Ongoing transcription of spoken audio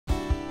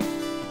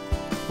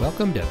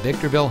Welcome to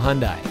Victorville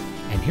Hyundai,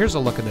 and here's a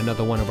look at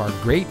another one of our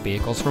great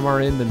vehicles from our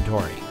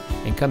inventory,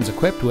 and comes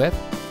equipped with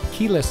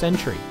keyless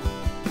entry,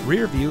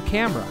 rear view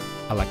camera,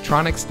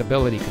 electronic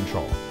stability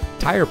control,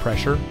 tire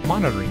pressure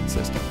monitoring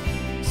system,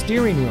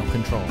 steering wheel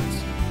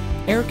controls,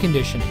 air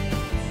conditioning,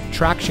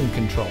 traction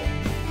control,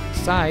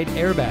 side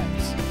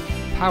airbags,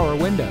 power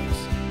windows,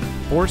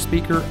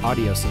 4-speaker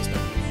audio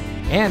system,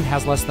 and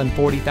has less than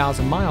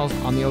 40,000 miles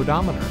on the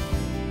odometer.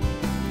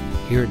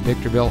 Here at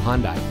Victorville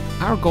Hyundai,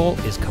 our goal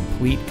is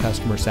complete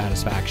customer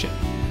satisfaction.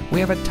 We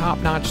have a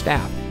top-notch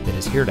staff that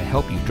is here to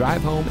help you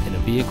drive home in a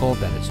vehicle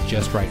that is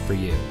just right for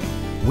you.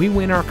 We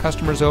win our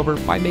customers over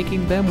by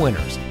making them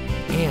winners.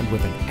 And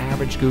with an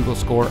average Google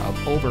score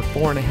of over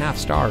 4.5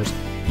 stars,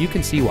 you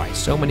can see why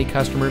so many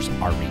customers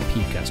are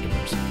repeat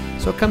customers.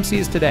 So come see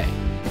us today.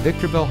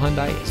 Victorville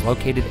Hyundai is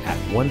located at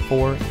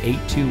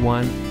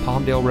 14821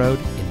 Palmdale Road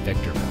in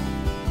Victorville.